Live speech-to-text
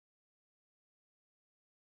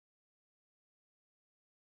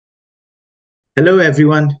Hello,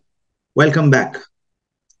 everyone. Welcome back.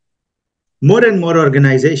 More and more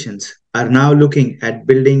organizations are now looking at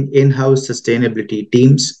building in house sustainability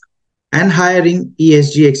teams and hiring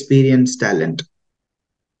ESG experienced talent.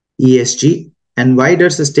 ESG and wider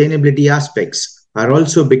sustainability aspects are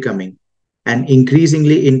also becoming an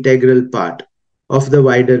increasingly integral part of the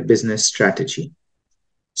wider business strategy.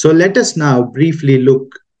 So, let us now briefly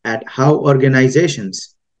look at how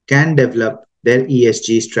organizations can develop their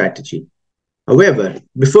ESG strategy. However,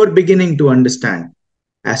 before beginning to understand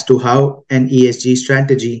as to how an ESG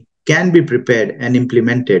strategy can be prepared and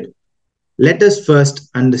implemented, let us first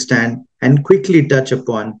understand and quickly touch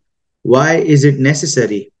upon why is it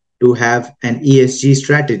necessary to have an ESG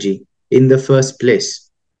strategy in the first place.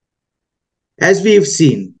 As we've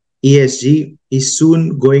seen, ESG is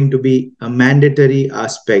soon going to be a mandatory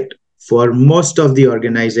aspect for most of the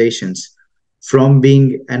organizations from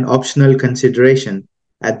being an optional consideration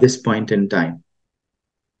at this point in time.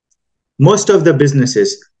 Most of the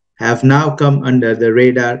businesses have now come under the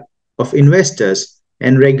radar of investors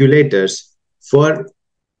and regulators for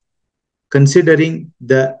considering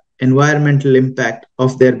the environmental impact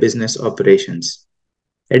of their business operations.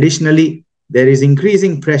 Additionally, there is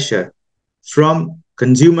increasing pressure from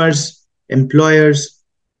consumers, employers,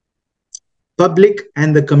 public,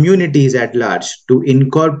 and the communities at large to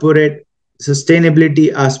incorporate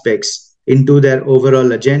sustainability aspects into their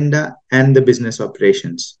overall agenda and the business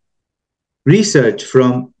operations. Research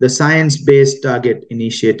from the Science Based Target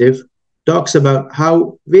Initiative talks about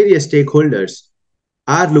how various stakeholders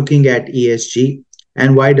are looking at ESG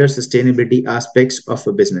and wider sustainability aspects of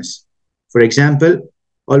a business. For example,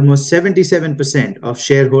 almost 77% of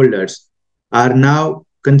shareholders are now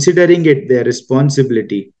considering it their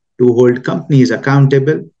responsibility to hold companies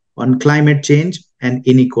accountable on climate change and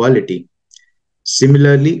inequality.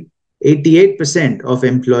 Similarly, 88% of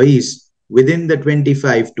employees within the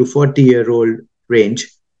 25 to 40-year-old range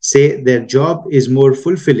say their job is more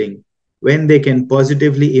fulfilling when they can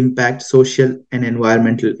positively impact social and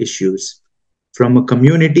environmental issues. From a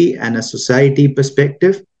community and a society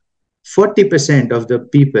perspective, 40% of the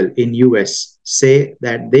people in US say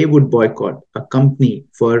that they would boycott a company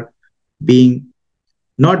for being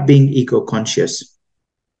not being eco-conscious.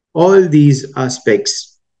 All these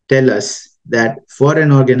aspects tell us that for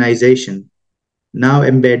an organization now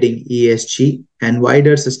embedding ESG and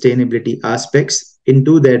wider sustainability aspects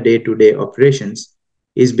into their day-to-day operations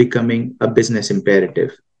is becoming a business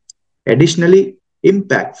imperative. Additionally,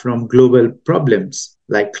 impact from global problems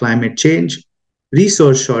like climate change,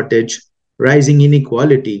 resource shortage, rising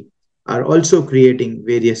inequality are also creating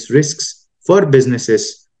various risks for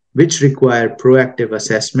businesses which require proactive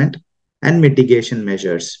assessment and mitigation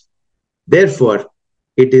measures. Therefore,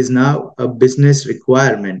 it is now a business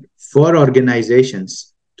requirement for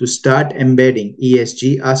organizations to start embedding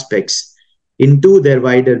ESG aspects into their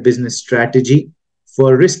wider business strategy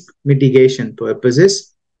for risk mitigation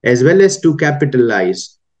purposes, as well as to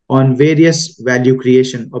capitalize on various value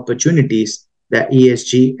creation opportunities that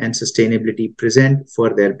ESG and sustainability present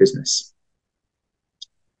for their business.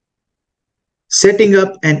 Setting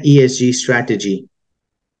up an ESG strategy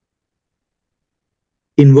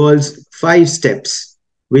involves 5 steps,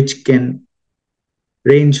 which can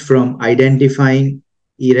range from identifying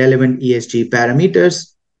irrelevant ESG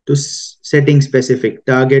parameters to setting specific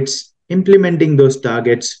targets, implementing those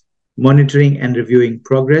targets, monitoring and reviewing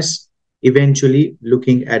progress, eventually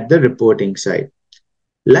looking at the reporting side.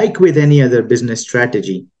 Like with any other business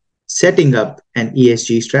strategy, setting up an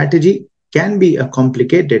ESG strategy can be a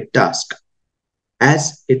complicated task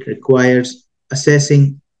as it requires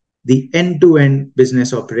assessing the end-to-end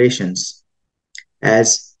business operations,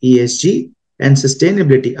 as ESG and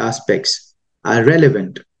sustainability aspects are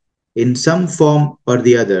relevant in some form or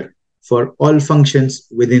the other for all functions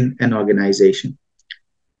within an organization.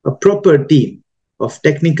 A proper team of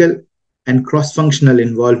technical and cross-functional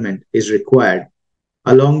involvement is required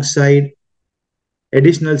alongside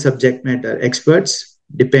additional subject matter experts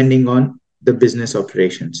depending on the business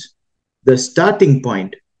operations. The starting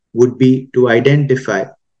point would be to identify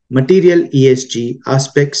material ESG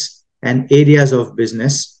aspects and areas of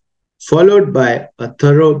business, followed by a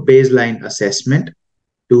thorough baseline assessment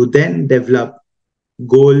to then develop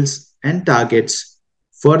goals and targets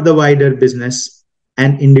for the wider business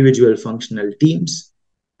and individual functional teams,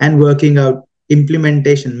 and working out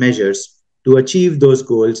implementation measures to achieve those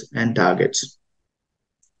goals and targets.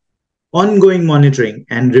 Ongoing monitoring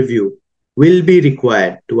and review will be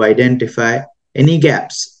required to identify any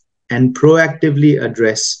gaps and proactively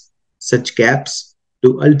address such gaps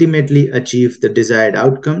to ultimately achieve the desired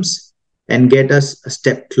outcomes and get us a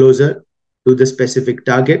step closer to the specific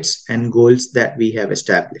targets and goals that we have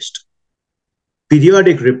established.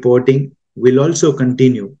 Periodic reporting will also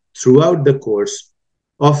continue throughout the course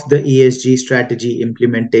of the ESG strategy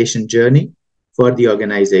implementation journey for the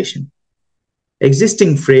organization.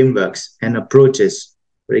 Existing frameworks and approaches,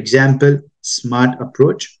 for example, SMART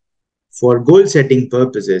approach, for goal setting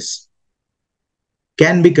purposes,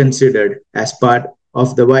 can be considered as part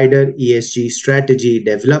of the wider ESG strategy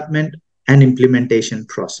development and implementation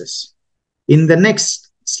process. In the next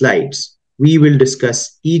slides, we will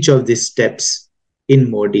discuss each of these steps in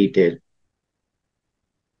more detail.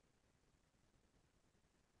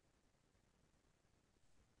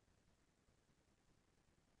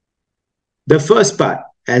 The first part,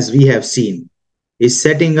 as we have seen, is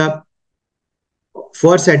setting up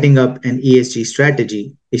an ESG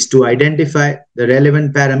strategy is to identify the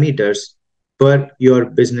relevant parameters for your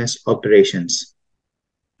business operations.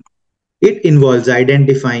 It involves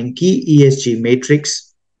identifying key ESG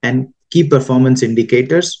metrics and key performance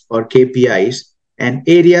indicators or KPIs and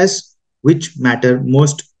areas which matter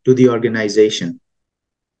most to the organization.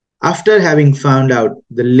 After having found out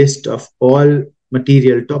the list of all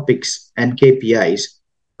material topics and KPIs,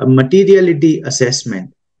 a materiality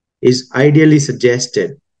assessment is ideally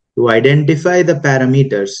suggested to identify the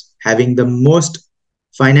parameters having the most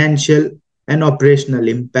financial and operational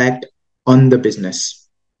impact on the business.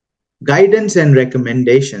 Guidance and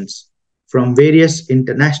recommendations from various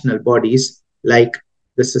international bodies like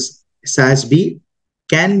the SASB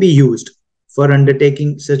can be used for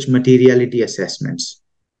undertaking such materiality assessments.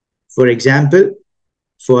 For example,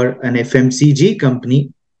 for an FMCG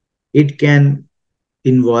company, it can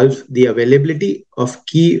involve the availability of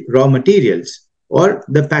key raw materials or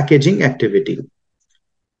the packaging activity.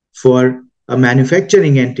 For a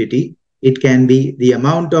manufacturing entity, it can be the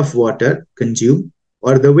amount of water consumed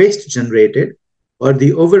or the waste generated or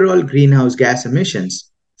the overall greenhouse gas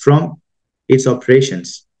emissions from its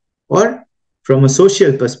operations. Or from a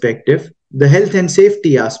social perspective, the health and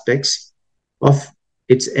safety aspects of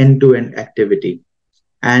its end-to-end activity.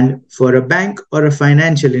 And for a bank or a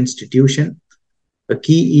financial institution, a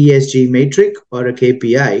key ESG metric or a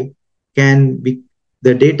KPI can be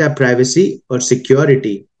the data privacy or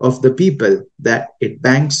security of the people that it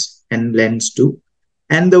banks and lends to,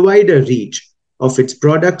 and the wider reach of its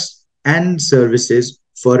products and services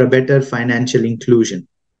for a better financial inclusion.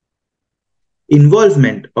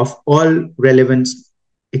 Involvement of all relevant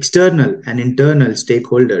external and internal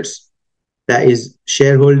stakeholders, that is,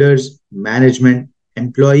 shareholders, management,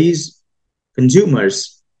 employees,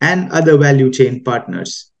 consumers, and other value chain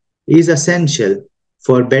partners, is essential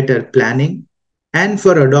for better planning and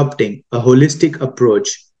for adopting a holistic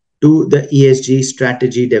approach to the ESG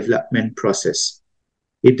strategy development process.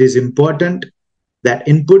 It is important that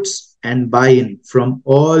inputs and buy-in from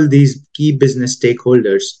all these key business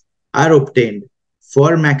stakeholders are obtained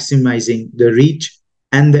for maximizing the reach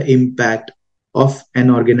and the impact of an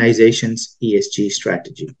organization's ESG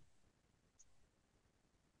strategy.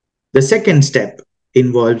 The second step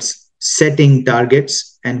involves setting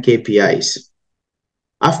targets and KPIs.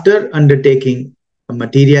 After undertaking a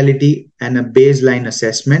materiality and a baseline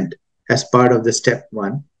assessment as part of the step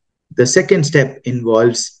one, the second step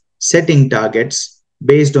involves setting targets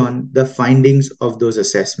based on the findings of those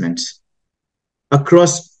assessments.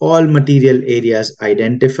 Across all material areas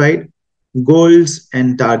identified, goals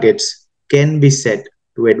and targets can be set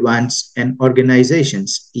to advance an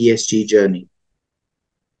organization's ESG journey.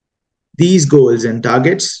 These goals and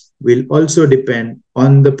targets will also depend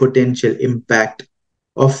on the potential impact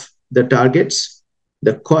of the targets,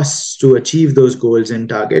 the costs to achieve those goals and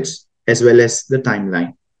targets, as well as the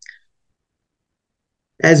timeline.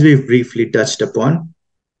 As we've briefly touched upon,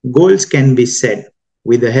 goals can be set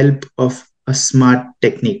with the help of a SMART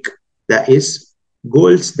technique. That is,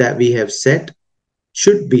 goals that we have set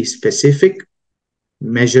should be specific,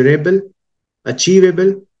 measurable,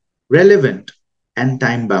 achievable, relevant, and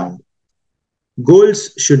time-bound.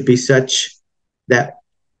 Goals should be such that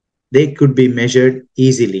they could be measured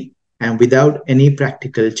easily and without any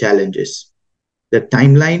practical challenges. The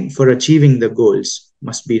timeline for achieving the goals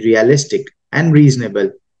must be realistic and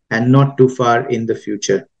reasonable and not too far in the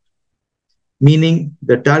future, meaning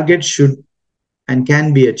the target should and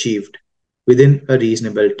can be achieved within a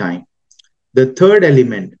reasonable time. The third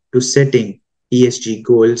element to setting ESG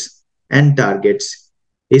goals and targets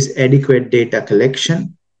is adequate data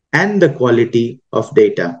collection and the quality of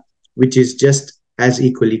data, which is just as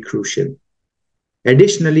equally crucial.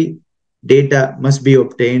 Additionally, data must be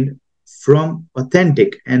obtained from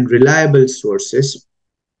authentic and reliable sources,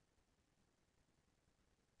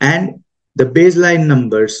 and the baseline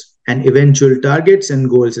numbers and eventual targets and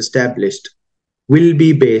goals established will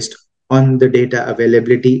be based on the data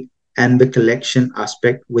availability and the collection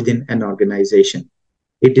aspect within an organization.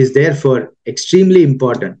 It is therefore extremely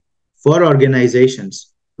important for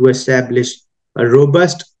organizations to establish a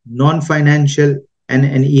robust, non financial, and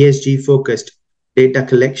an ESG focused data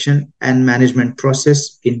collection and management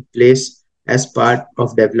process in place as part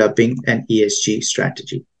of developing an ESG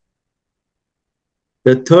strategy.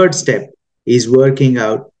 The third step is working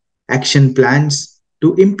out action plans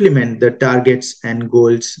to implement the targets and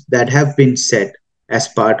goals that have been set as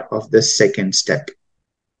part of the second step.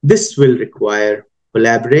 This will require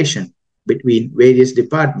collaboration between various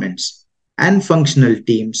departments and functional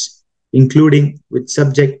teams, including with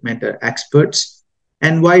subject matter experts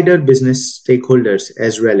and wider business stakeholders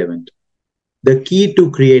as relevant. The key to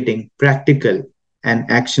creating practical and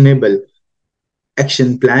actionable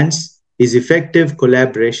action plans is effective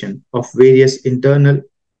collaboration of various internal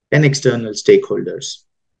and external stakeholders.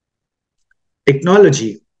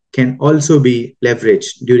 Technology can also be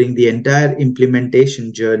leveraged during the entire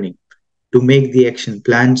implementation journey to make the action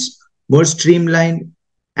plans more streamlined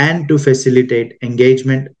and to facilitate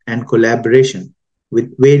engagement and collaboration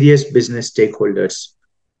with various business stakeholders.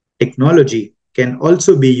 Technology can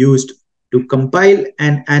also be used to compile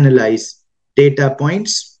and analyze data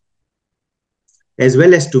points as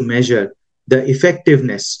well as to measure the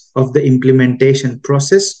effectiveness of the implementation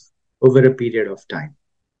process over a period of time.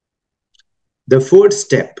 The fourth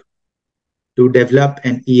step to develop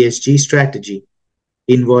an ESG strategy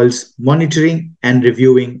involves monitoring and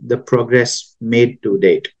reviewing the progress made to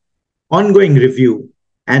date. Ongoing review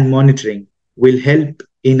and monitoring will help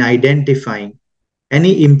in identifying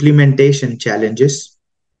any implementation challenges,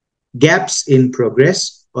 gaps in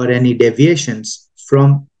progress, or any deviations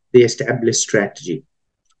from the established strategy.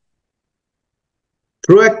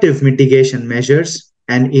 Proactive mitigation measures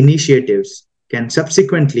and initiatives can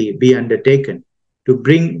subsequently be undertaken to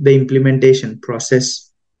bring the implementation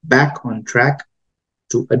process back on track,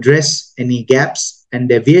 to address any gaps and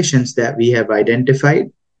deviations that we have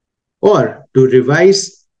identified, or to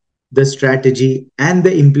revise the strategy and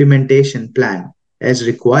the implementation plan as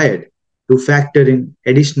required to factor in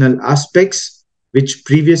additional aspects which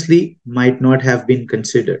previously might not have been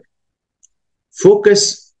considered.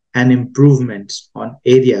 Focus and improvements on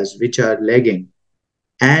areas which are lagging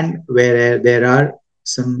and where there are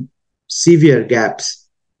some severe gaps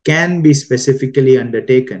can be specifically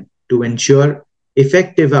undertaken to ensure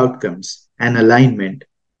effective outcomes and alignment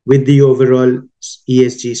with the overall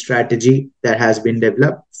ESG strategy that has been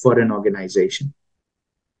developed for an organization.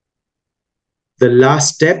 The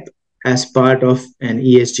last step as part of an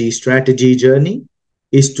ESG strategy journey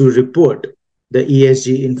is to report the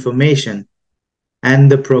ESG information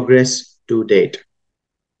and the progress to date.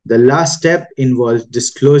 The last step involves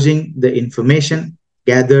disclosing the information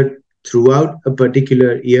gathered throughout a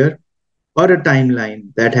particular year or a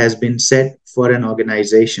timeline that has been set for an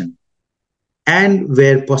organization, and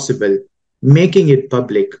where possible, making it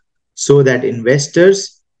public so that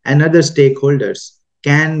investors and other stakeholders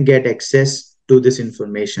can get access to this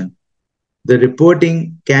information. The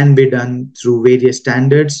reporting can be done through various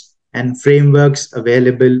standards and frameworks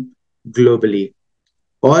available globally,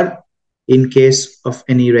 or in case of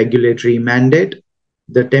any regulatory mandate,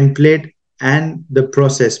 the template and the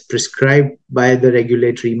process prescribed by the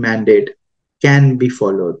regulatory mandate can be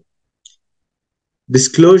followed.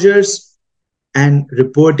 Disclosures and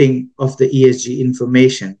reporting of the ESG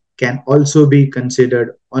information can also be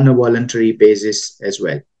considered on a voluntary basis as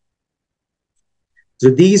well. So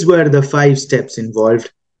these were the 5 steps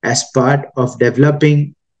involved as part of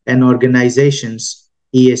developing an organization's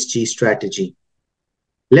ESG strategy.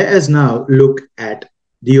 Let us now look at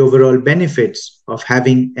the overall benefits of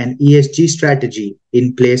having an ESG strategy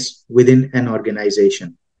in place within an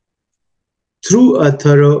organization. Through a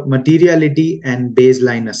thorough materiality and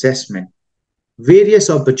baseline assessment, various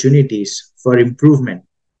opportunities for improvement,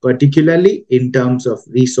 particularly in terms of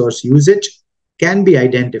resource usage, can be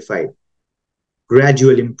identified.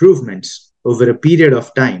 Gradual improvements over a period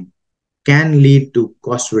of time can lead to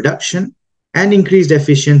cost reduction and increased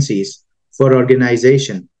efficiencies for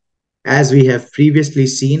organization, as we have previously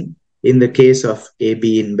seen in the case of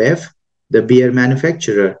AB InBev, the beer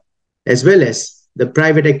manufacturer, as well as the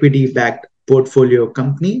private equity-backed portfolio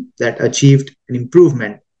company that achieved an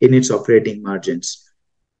improvement in its operating margins.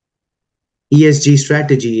 ESG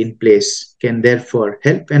strategy in place can therefore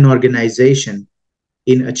help an organization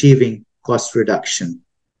in achieving cost reduction.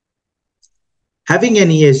 Having an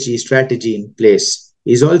ESG strategy in place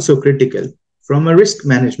is also critical from a risk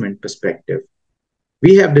management perspective.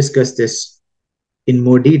 We have discussed this in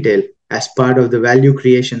more detail as part of the value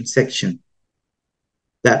creation section.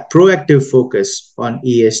 That proactive focus on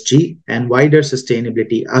ESG and wider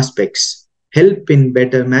sustainability aspects help in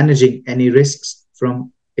better managing any risks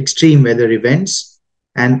from extreme weather events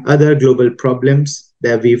and other global problems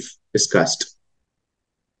that we've discussed.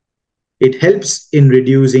 It helps in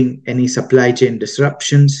reducing any supply chain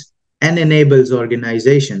disruptions and enables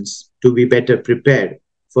organizations to be better prepared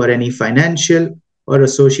for any financial or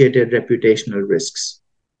associated reputational risks.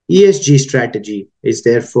 ESG strategy is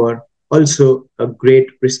therefore also a great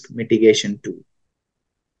risk mitigation tool.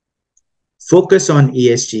 Focus on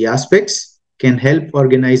ESG aspects can help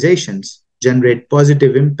organizations generate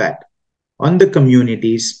positive impact on the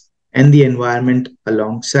communities and the environment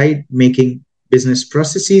alongside making business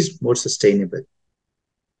processes more sustainable.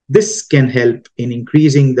 This can help in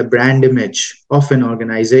increasing the brand image of an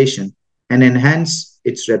organization and enhance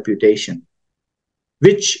its reputation,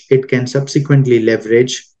 which it can subsequently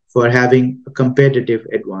leverage for having a competitive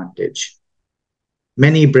advantage.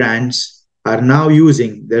 Many brands are now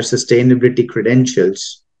using their sustainability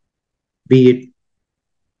credentials, be it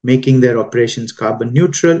making their operations carbon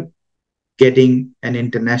neutral, getting an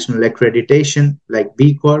international accreditation like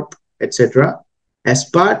B Corp, etc., as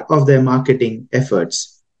part of their marketing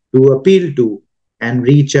efforts to appeal to and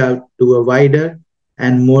reach out to a wider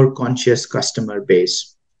and more conscious customer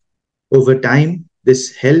base. Over time,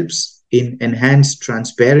 this helps in enhanced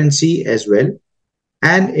transparency as well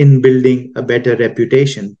and in building a better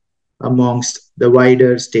reputation amongst the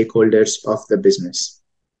wider stakeholders of the business.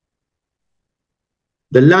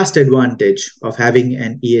 The last advantage of having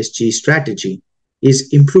an ESG strategy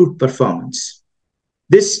is improved performance.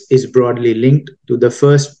 This is broadly linked to the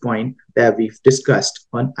first point that we've discussed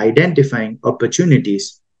on identifying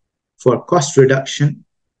opportunities for cost reduction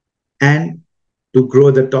and to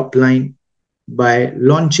grow the top line by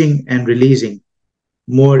launching and releasing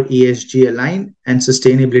more ESG aligned and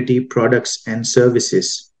sustainability products and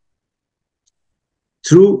services.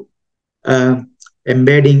 Through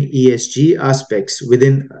embedding ESG aspects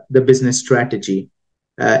within the business strategy,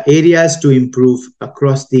 areas to improve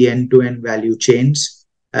across the end-to-end value chains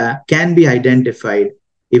can be identified,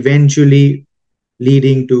 eventually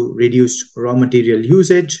leading to reduced raw material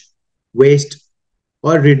usage, waste,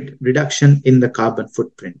 or reduction in the carbon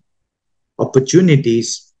footprint.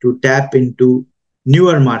 Opportunities to tap into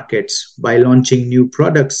newer markets by launching new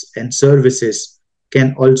products and services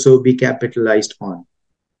can also be capitalized on.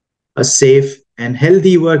 A safe and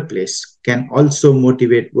healthy workplace can also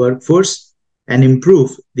motivate workforce and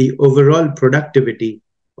improve the overall productivity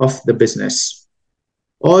of the business.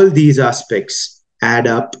 All these aspects add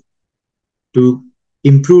up to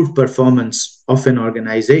improved performance of an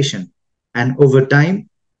organization, and over time,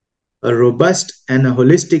 a robust and a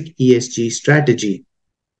holistic ESG strategy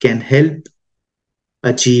can help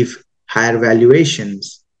achieve higher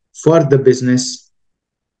valuations for the business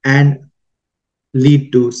and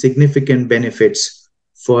lead to significant benefits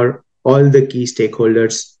for all the key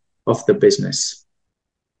stakeholders of the business.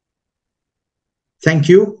 Thank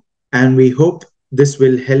you, and we hope this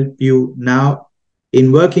will help you now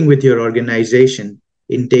in working with your organization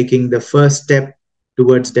in taking the first step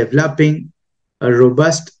towards developing a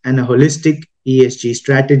robust and a holistic ESG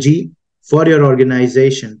strategy for your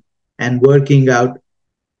organization and working out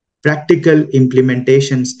practical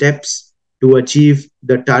implementation steps to achieve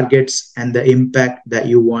the targets and the impact that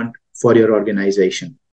you want for your organization.